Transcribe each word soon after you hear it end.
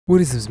What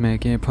is up,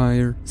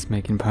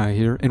 SmackNPie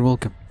here, and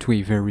welcome to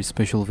a very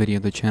special video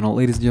on the channel.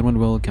 Ladies and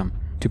gentlemen, welcome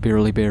to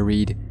Barely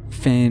Buried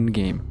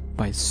FanGame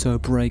by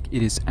Subrike.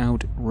 It is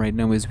out right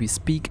now as we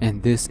speak,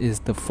 and this is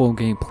the full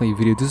gameplay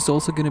video. This is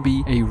also going to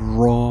be a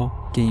raw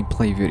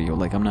gameplay video.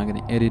 Like, I'm not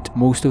going to edit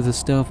most of the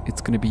stuff.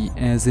 It's going to be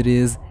as it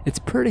is. It's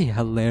pretty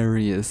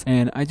hilarious,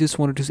 and I just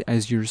wanted to,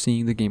 as you're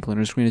seeing the gameplay on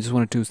the screen, I just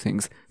wanted two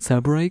things.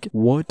 Subrike,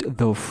 what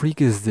the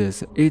freak is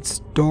this? It's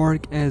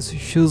dark as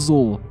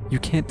shizzle. You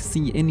can't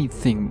see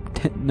anything.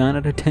 9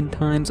 out of 10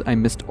 times I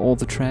missed all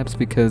the traps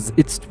because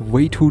it's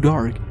way too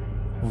dark.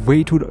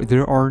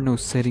 There are no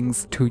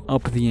settings to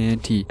up the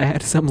ante.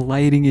 Add some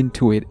lighting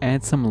into it.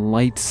 Add some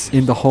lights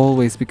in the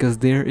hallways because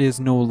there is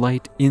no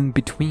light in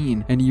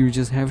between, and you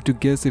just have to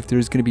guess if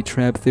there's gonna be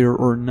trap there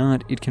or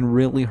not. It can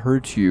really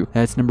hurt you.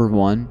 That's number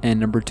one. And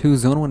number two,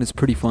 zone 1 is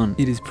pretty fun.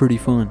 It is pretty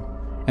fun.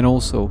 And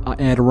also,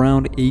 at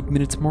around 8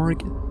 minutes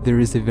mark, there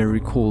is a very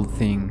cool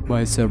thing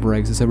by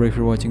Subrike. So Subrike, if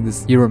you're watching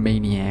this, you're a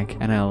maniac,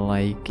 and I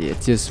like it.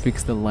 Just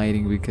fix the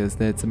lighting because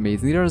that's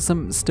amazing. There are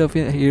some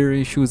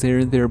issues here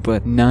and there,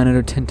 but 9 out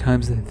of 10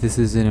 times, this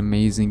is an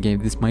amazing game.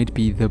 This might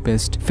be the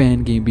best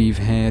fan game we've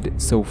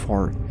had so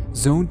far.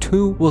 Zone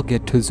 2, we'll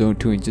get to Zone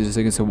 2 in just a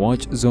second, so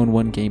watch Zone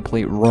 1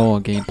 gameplay, raw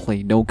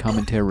gameplay, no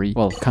commentary.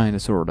 Well, kinda,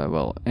 sorta.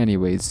 Well,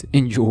 anyways,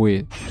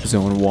 enjoy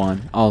Zone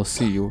 1. I'll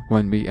see you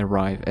when we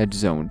arrive at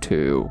Zone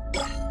 2.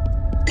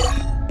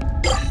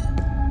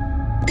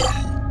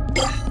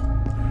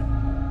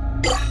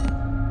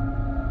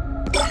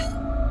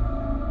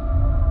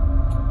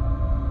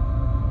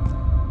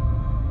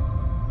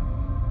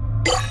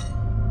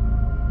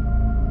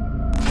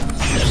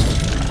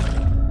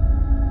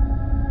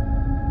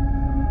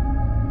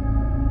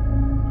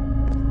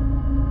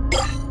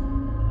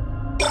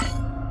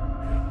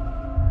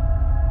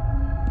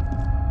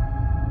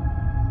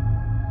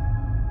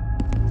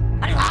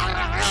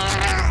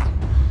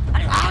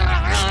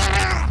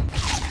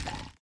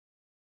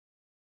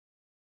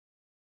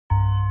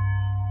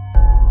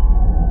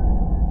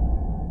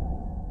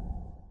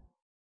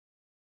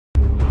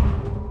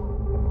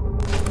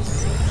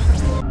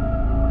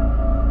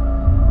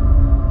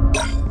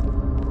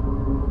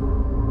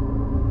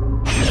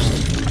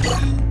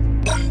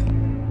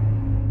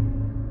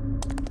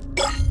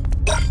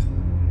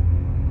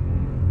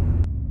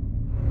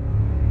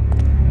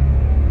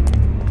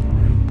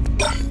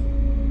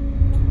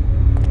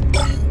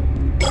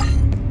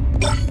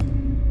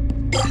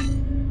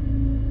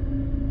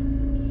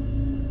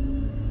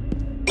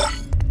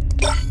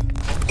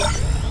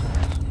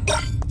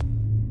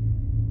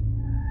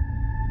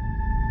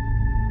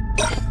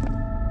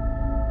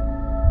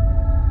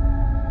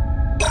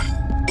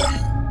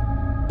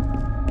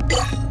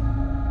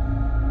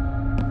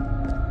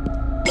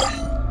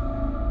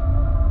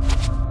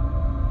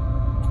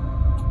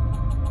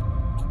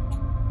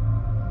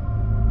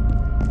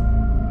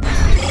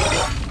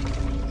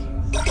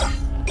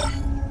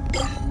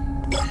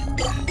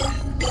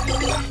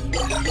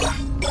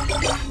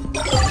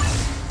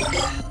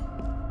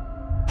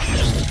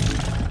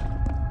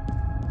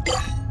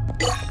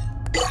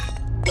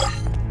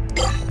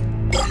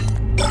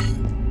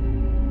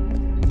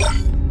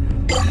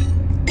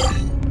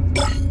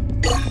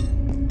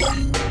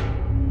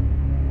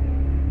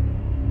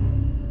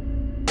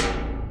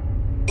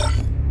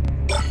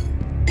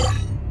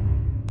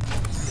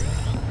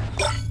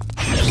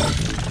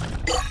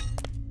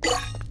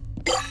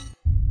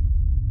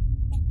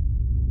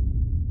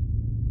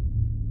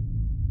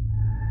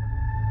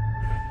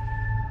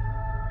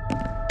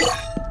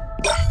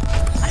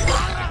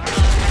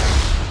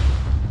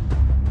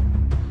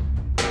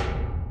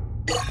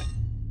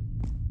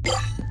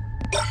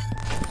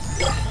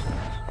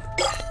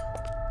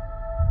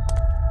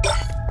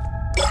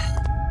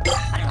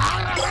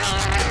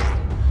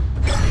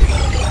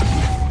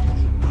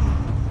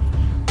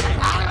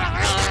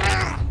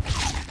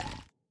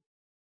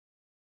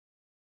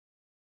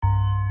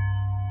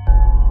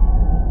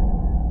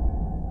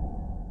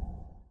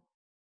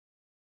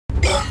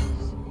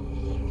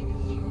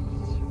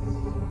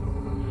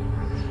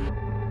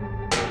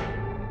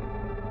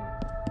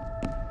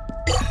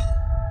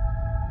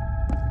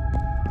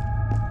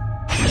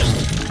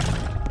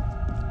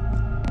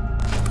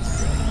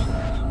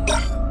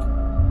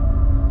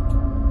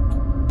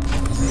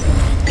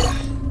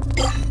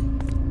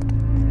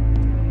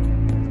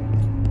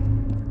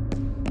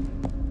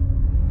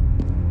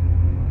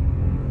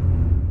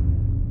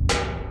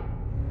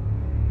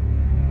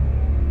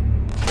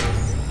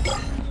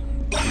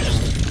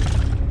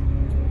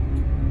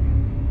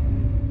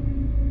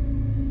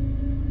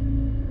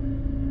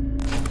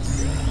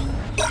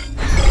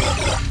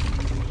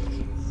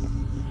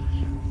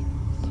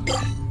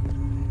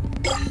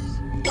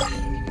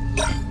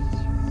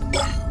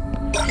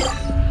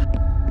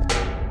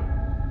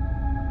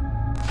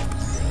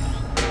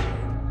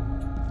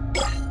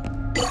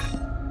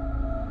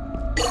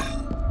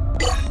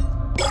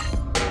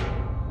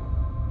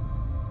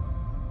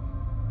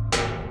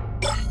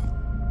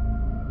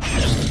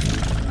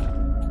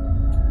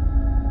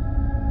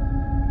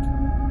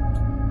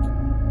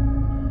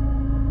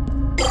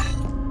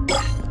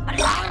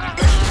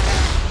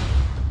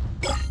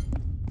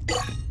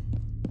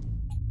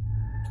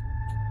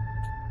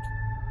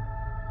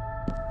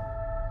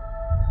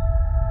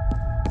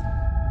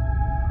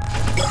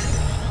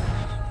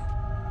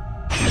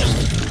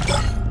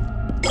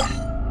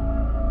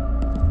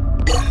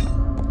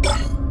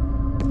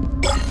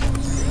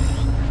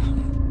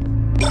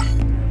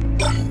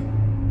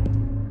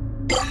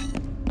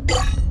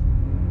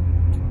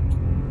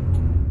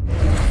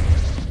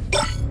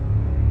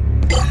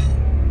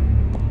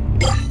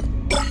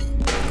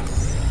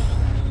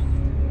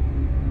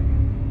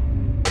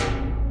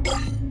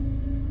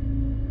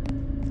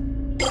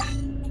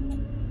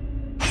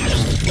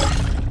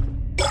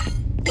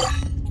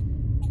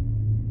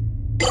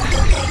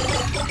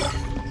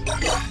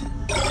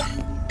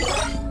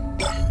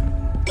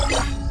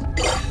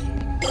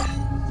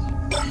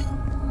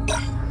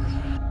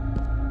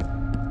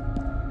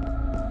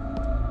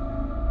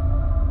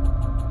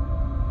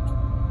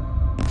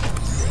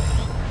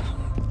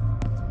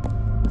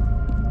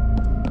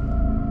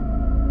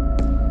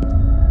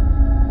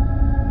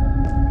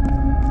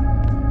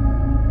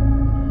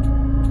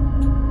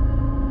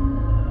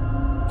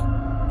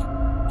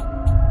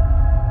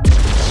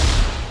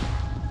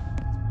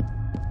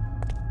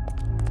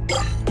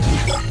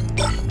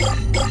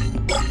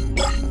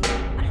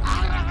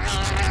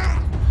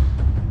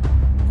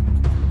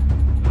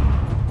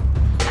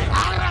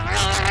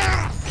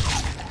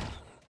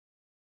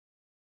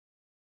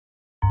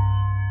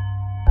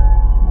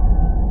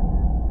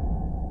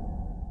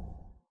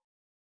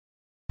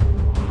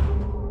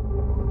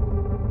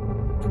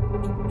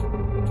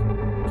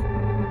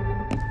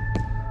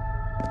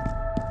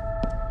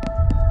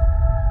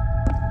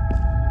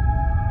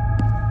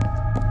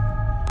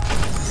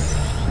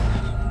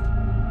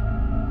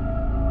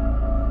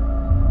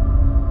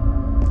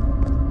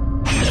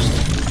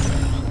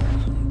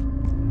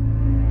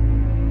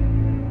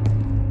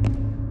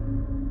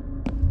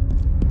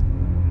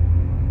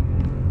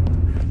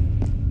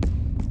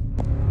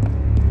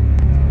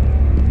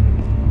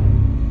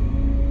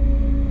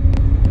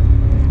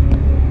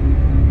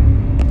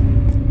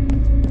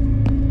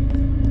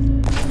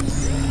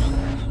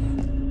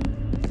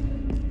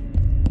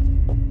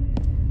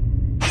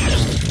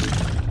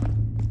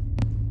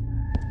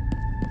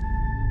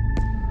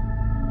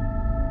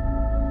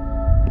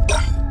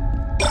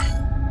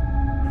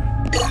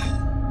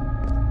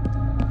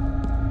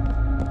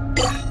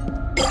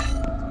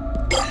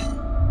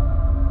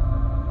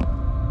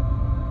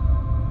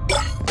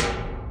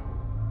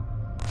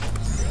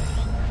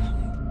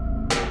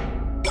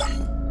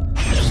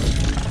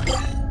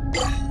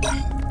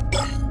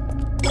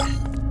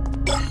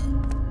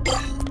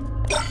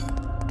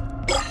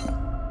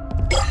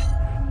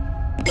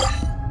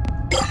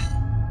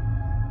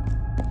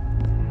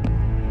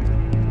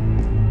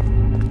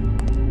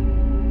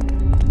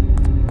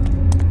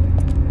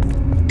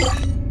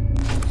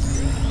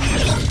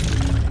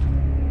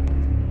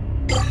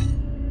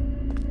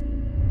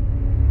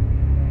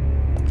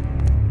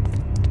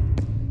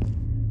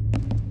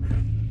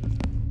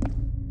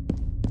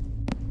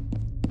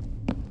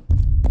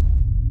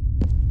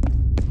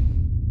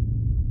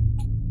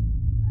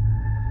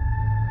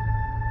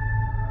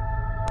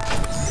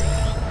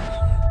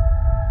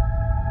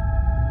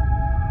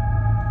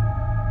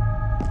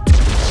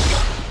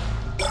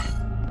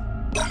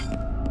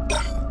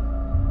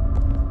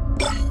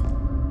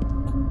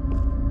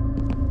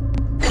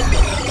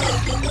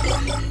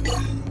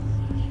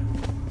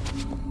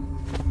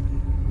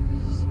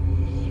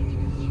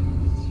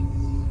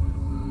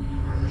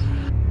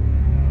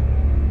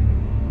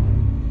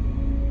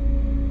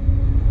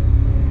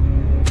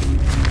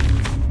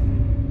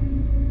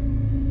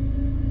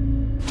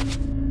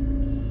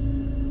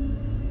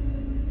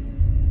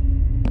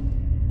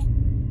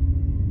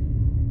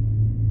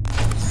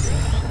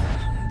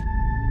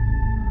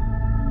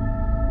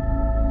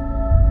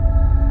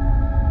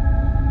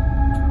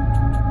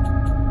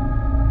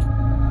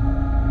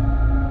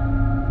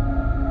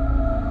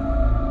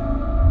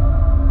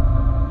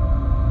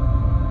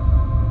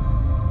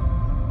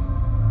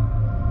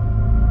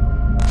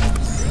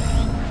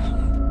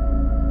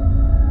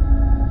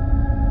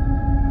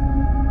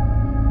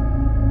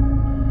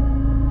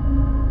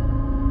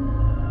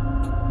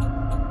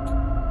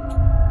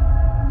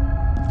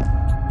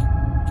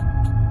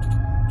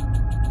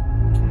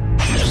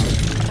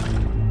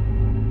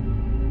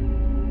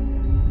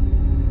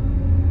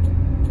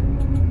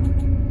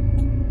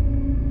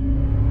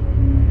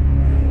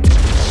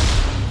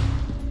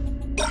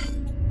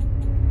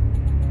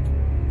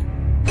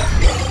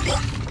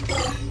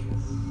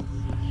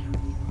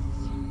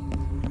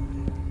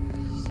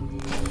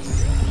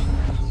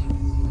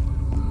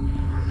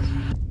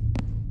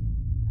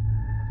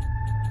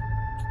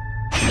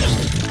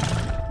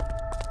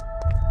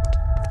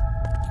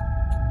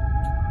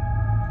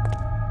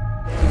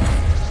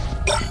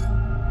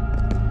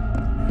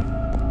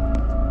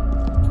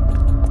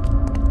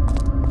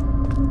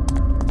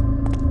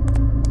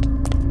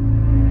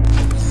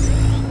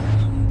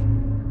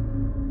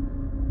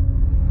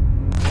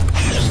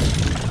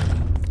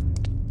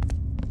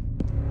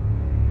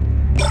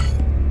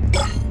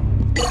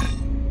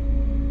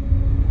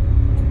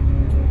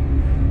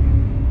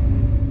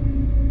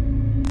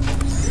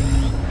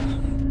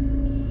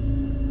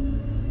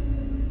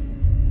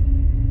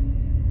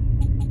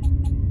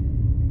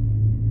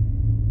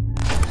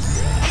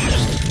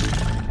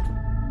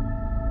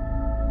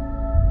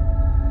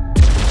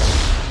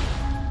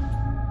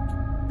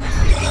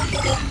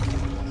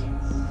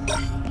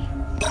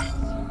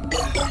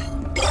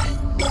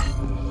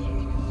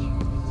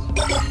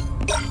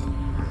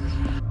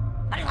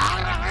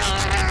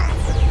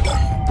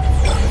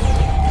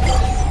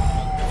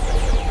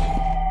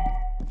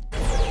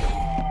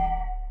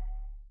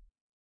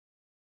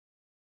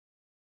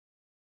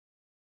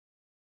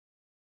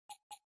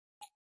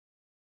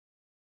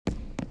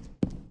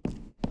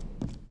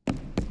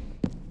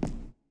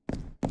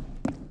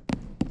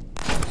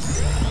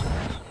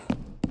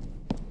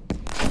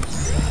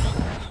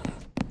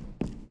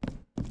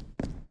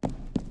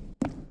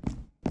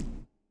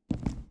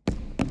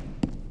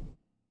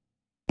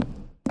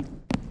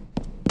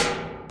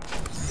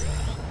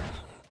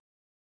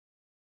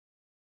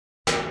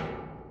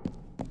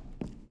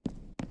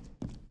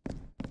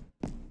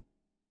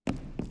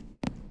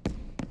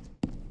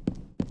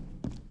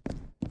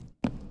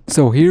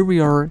 So here we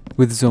are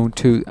with Zone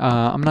 2.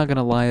 I'm not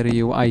gonna lie to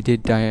you, I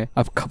did die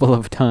a couple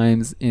of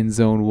times in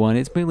Zone 1.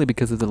 It's mainly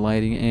because of the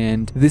lighting,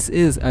 and this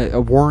is a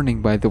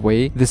warning, by the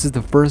way. This is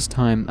the first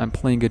time I'm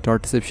playing a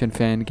Dark Deception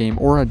fan game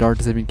or a Dark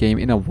Deception game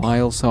in a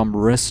while, so I'm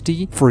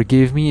rusty.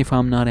 Forgive me if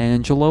I'm not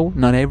Angelo.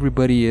 Not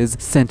everybody is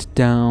sent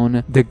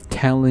down the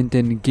talent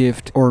and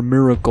gift or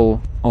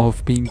miracle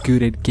of being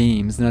good at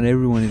games. Not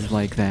everyone is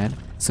like that.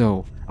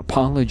 So,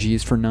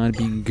 apologies for not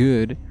being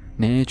good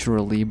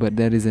naturally, but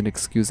that is an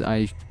excuse.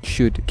 I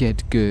should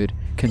get good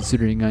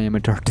considering I am a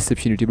Dark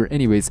Deception YouTuber.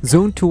 Anyways,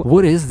 Zone 2,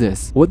 what is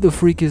this? What the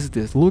freak is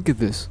this? Look at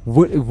this.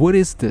 What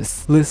is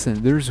this?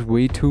 Listen, there's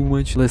way too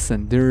much.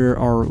 Listen, there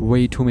are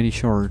way too many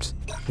shards.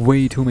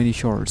 Way too many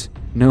shards.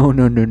 No,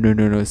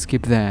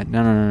 skip that.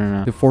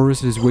 No. The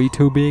forest is way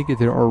too big,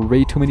 there are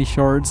way too many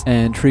shards,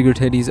 and trigger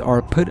teddies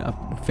are put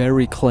up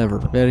very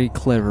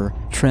clever.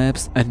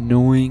 Traps,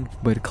 annoying,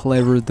 but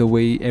clever the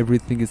way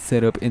everything is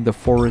set up in the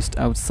forest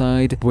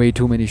outside. Way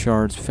too many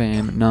shards,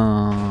 fam.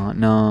 Nah,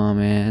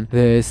 man.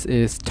 This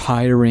is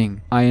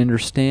tiring. I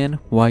understand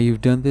why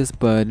you've done this,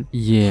 but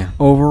yeah.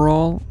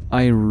 Overall,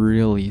 I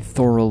really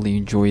thoroughly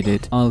enjoyed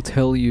it. I'll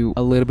tell you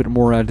a little bit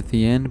more at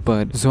the end,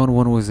 but Zone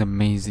 1 was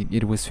amazing.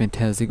 It was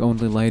fantastic.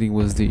 Only lighting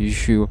was the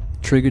issue.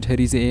 Trigger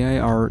Teddy's AI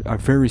are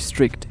very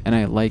strict, and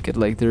I like it.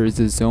 Like, there is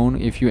a zone,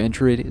 if you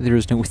enter it, there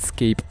is no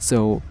escape.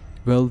 So,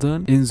 well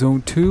done. In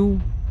Zone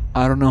 2,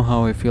 I don't know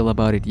how I feel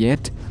about it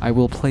yet. I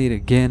will play it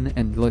again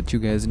and let you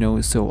guys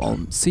know, so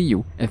I'll see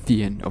you at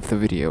the end of the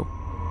video.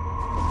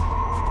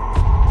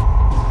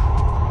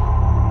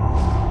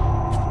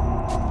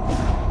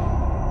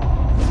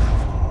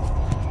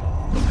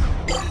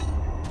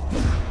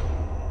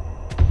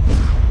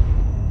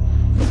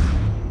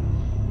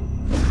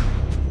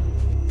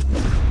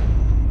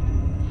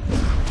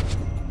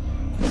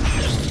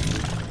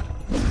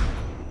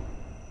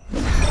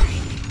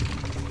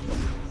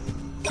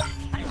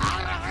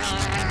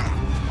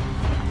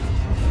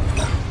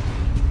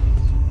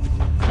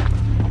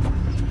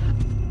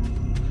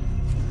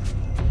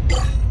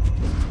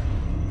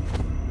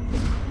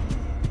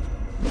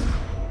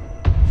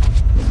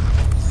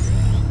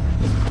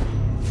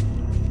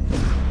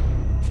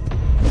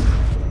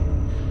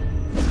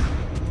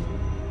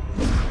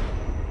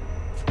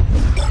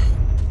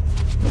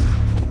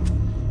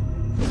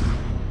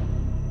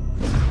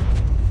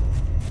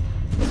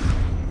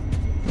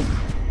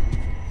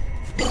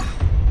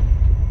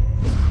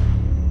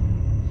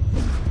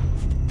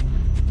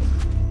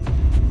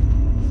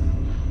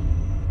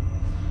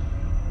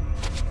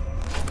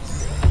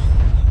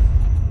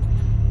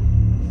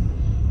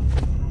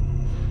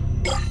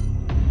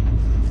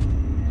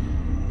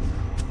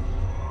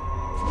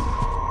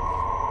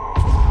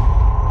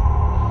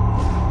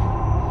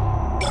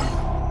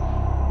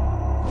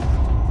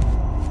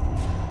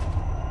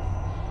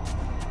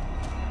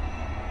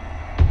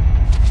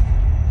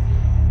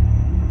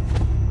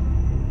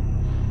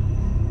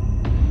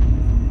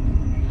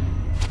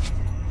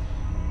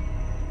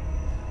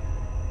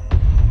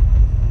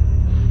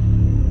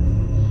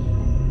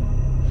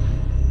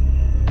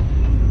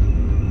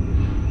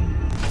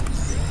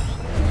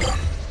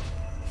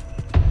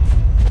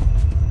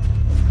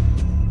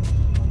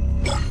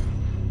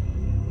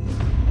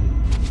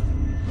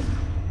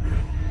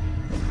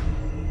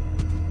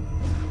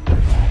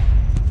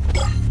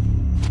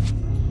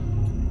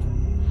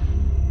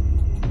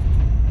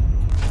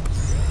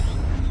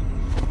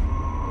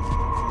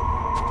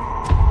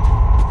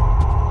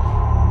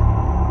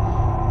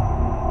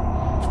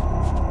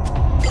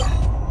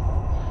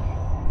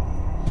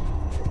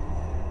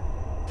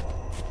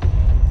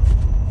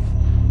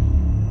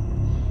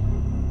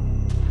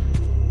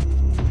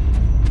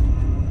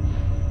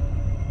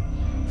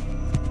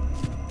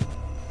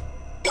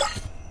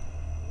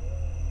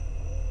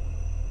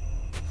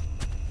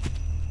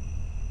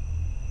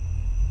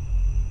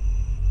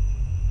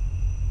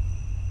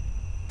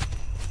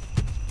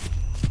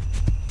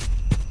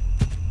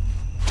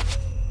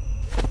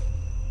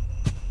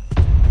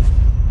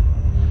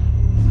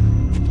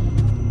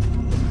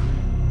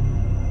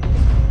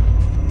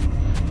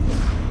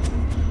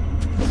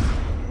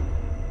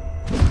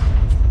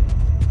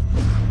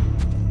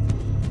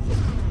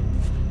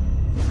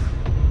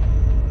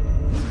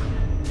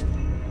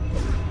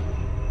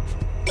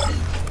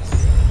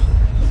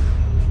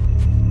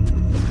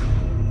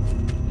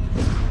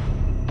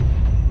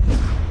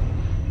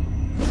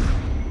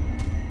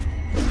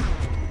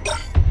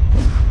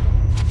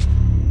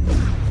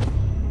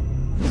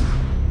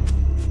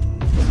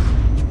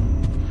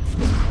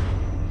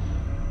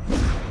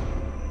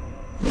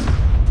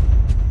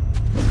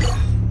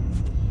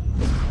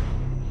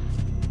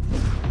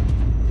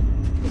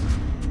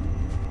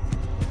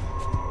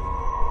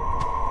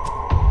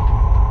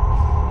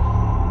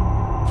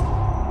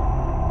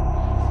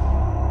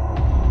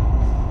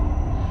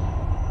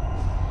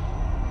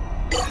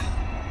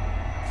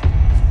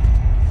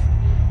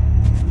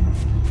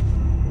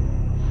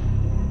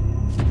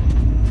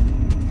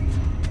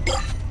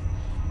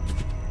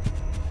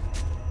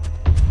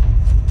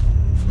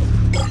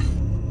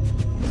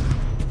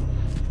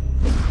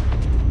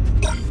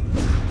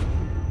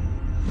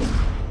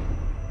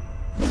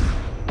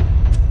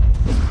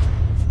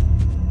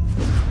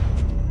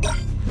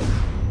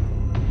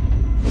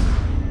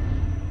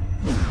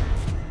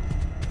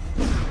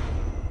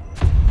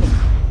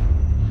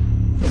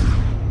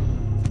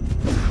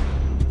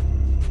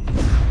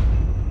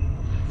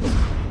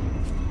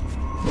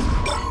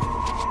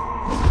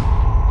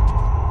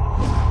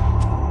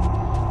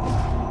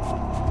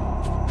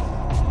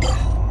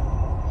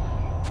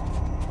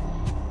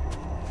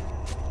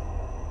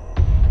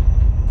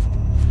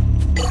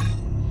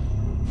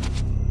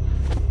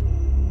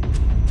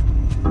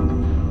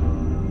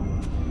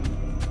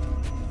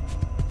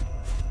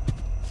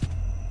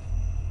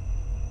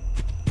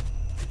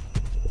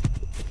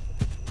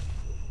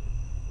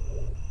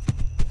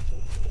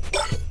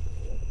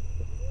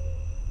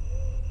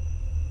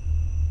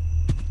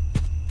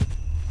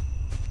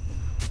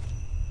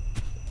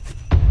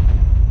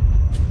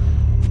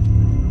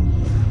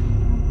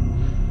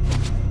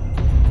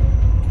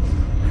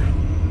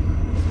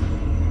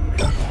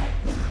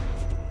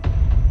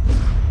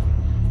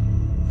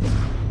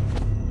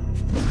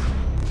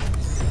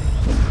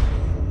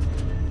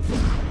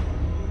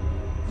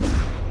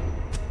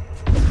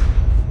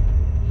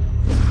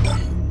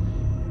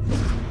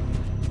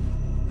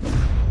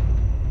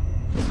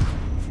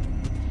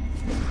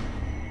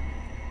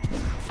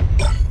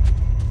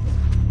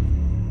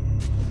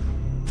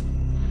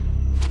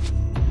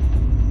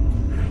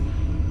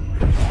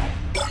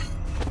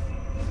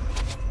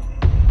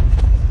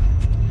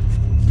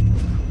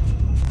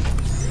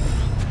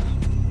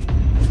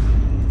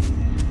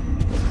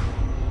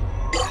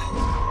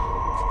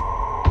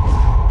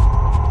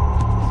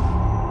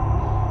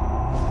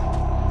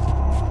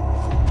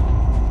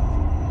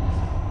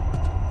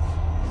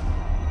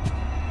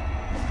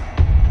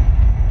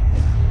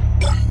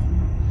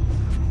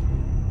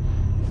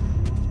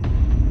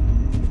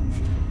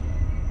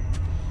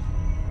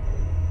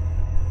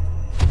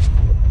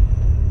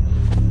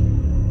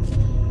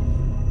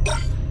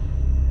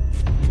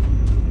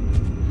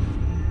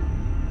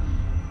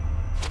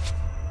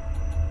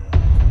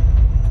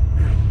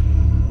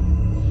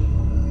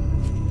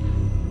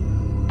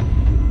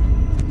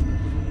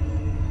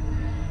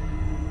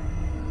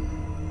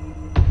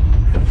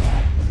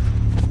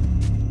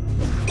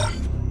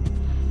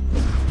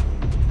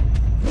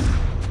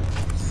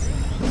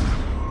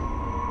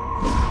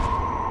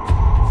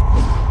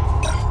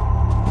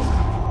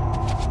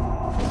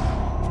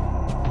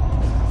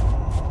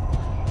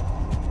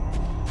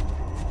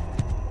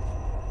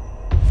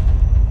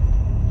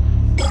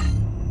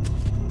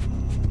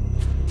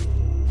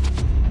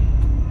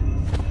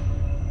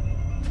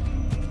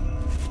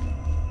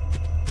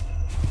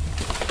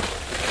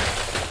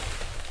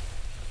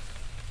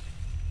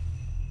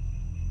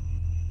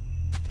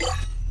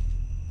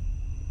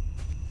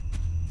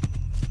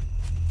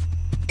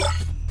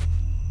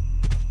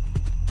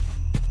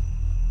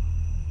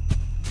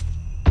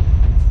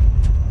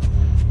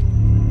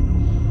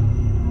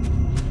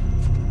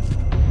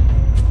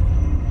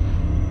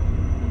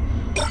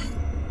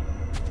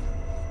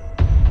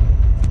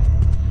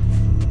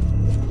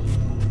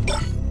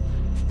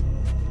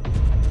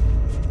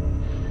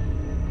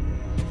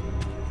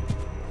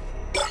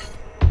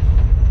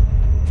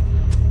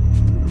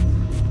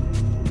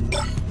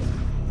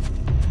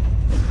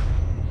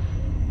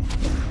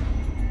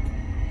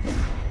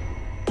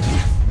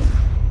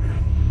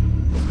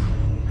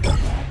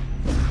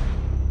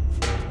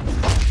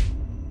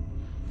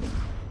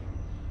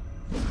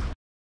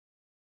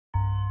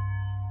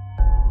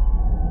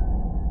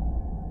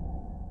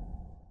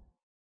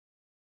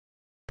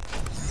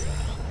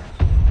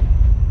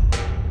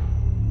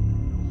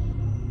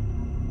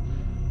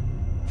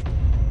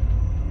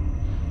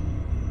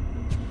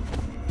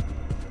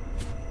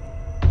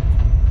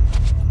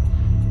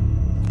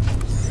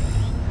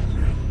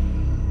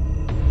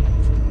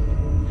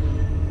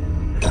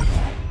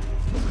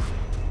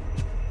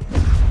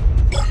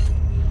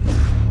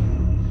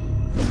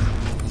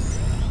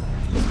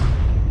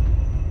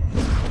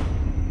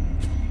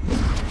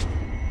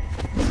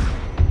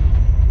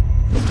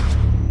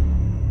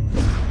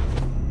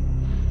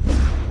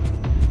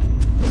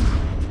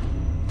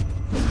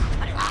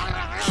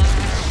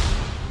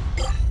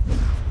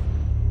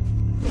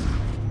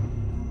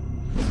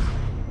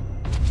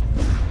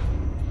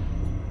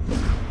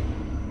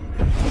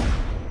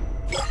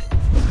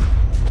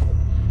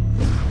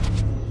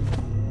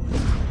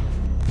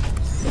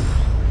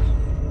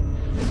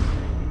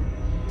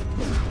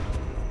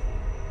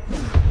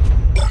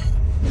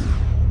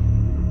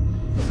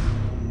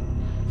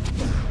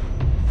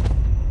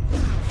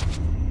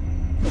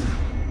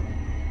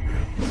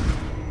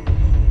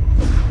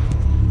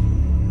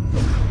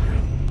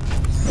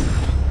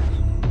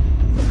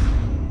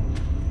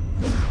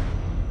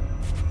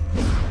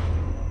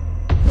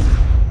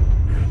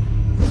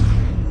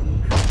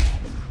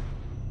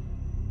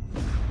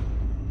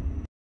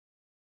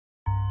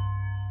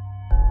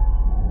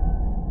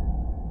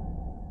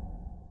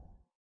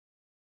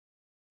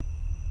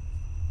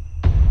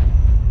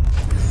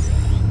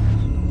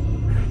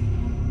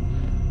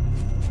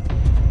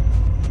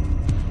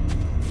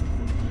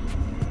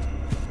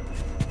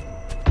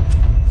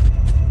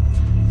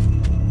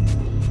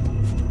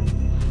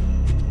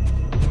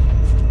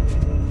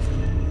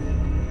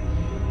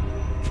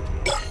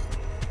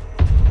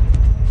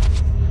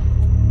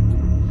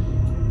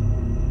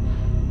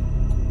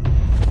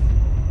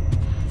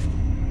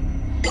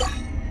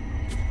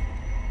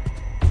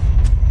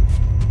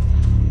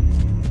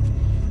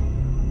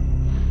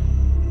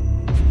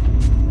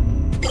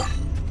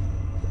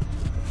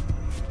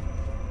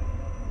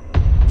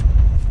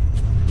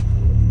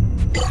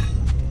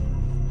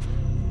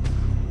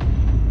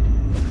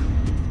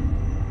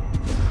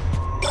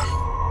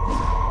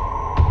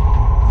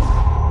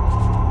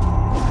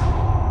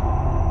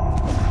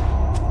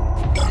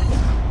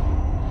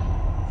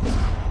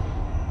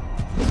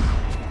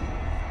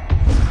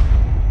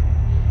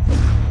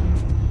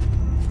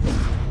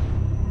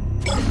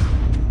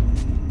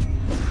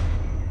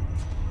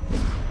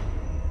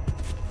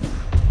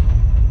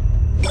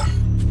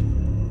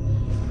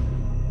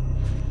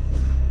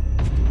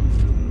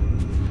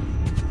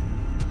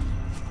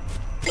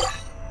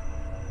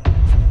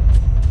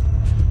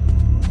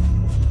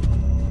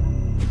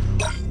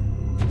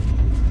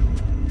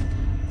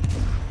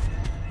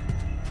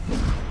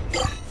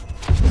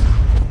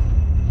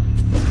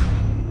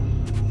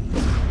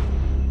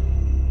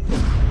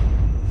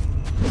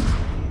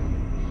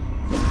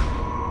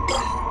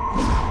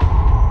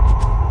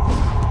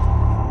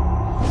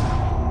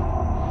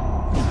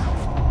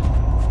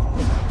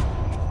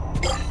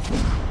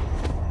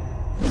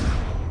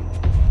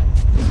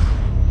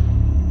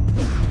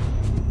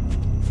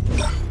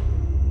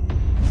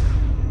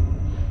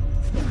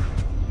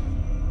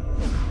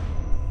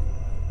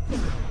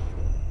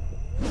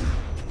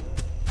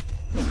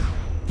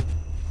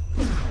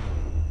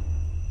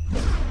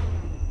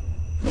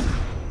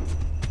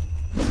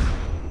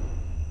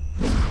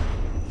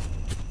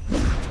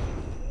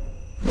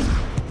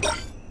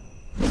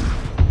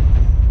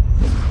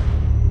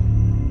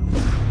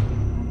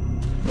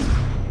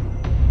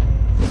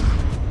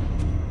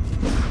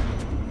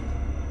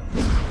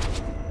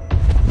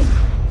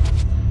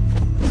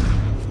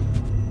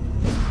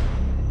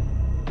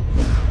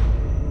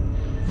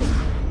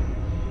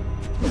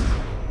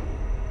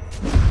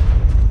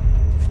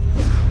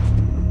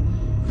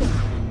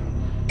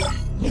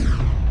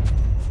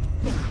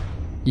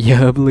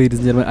 Yup, ladies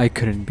and gentlemen, I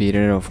couldn't beat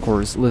it, of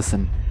course.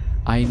 Listen,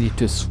 I need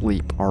to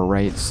sleep,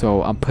 alright?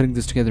 So I'm putting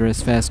this together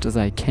as fast as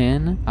I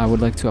can. I would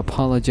like to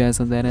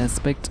apologize on that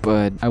aspect,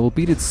 but I will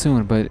beat it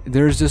soon. But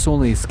there's just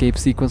only escape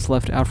sequence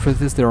left after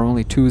this. There are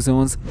only 2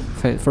 zones,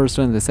 first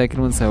one and the second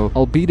one, so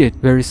I'll beat it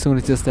very soon.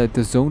 It's just that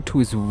the zone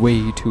 2 is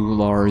way too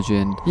large,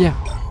 and yeah,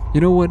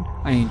 you know what?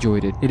 I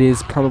enjoyed it. It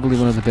is probably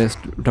one of the best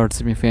Dart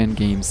Sim fan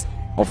games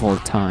of all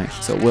time.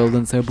 So well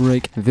done,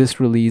 Subbreak. This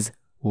release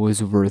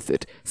was worth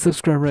it.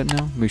 Subscribe right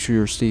now, make sure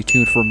you stay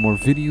tuned for more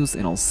videos,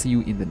 and I'll see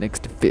you in the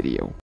next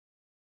video.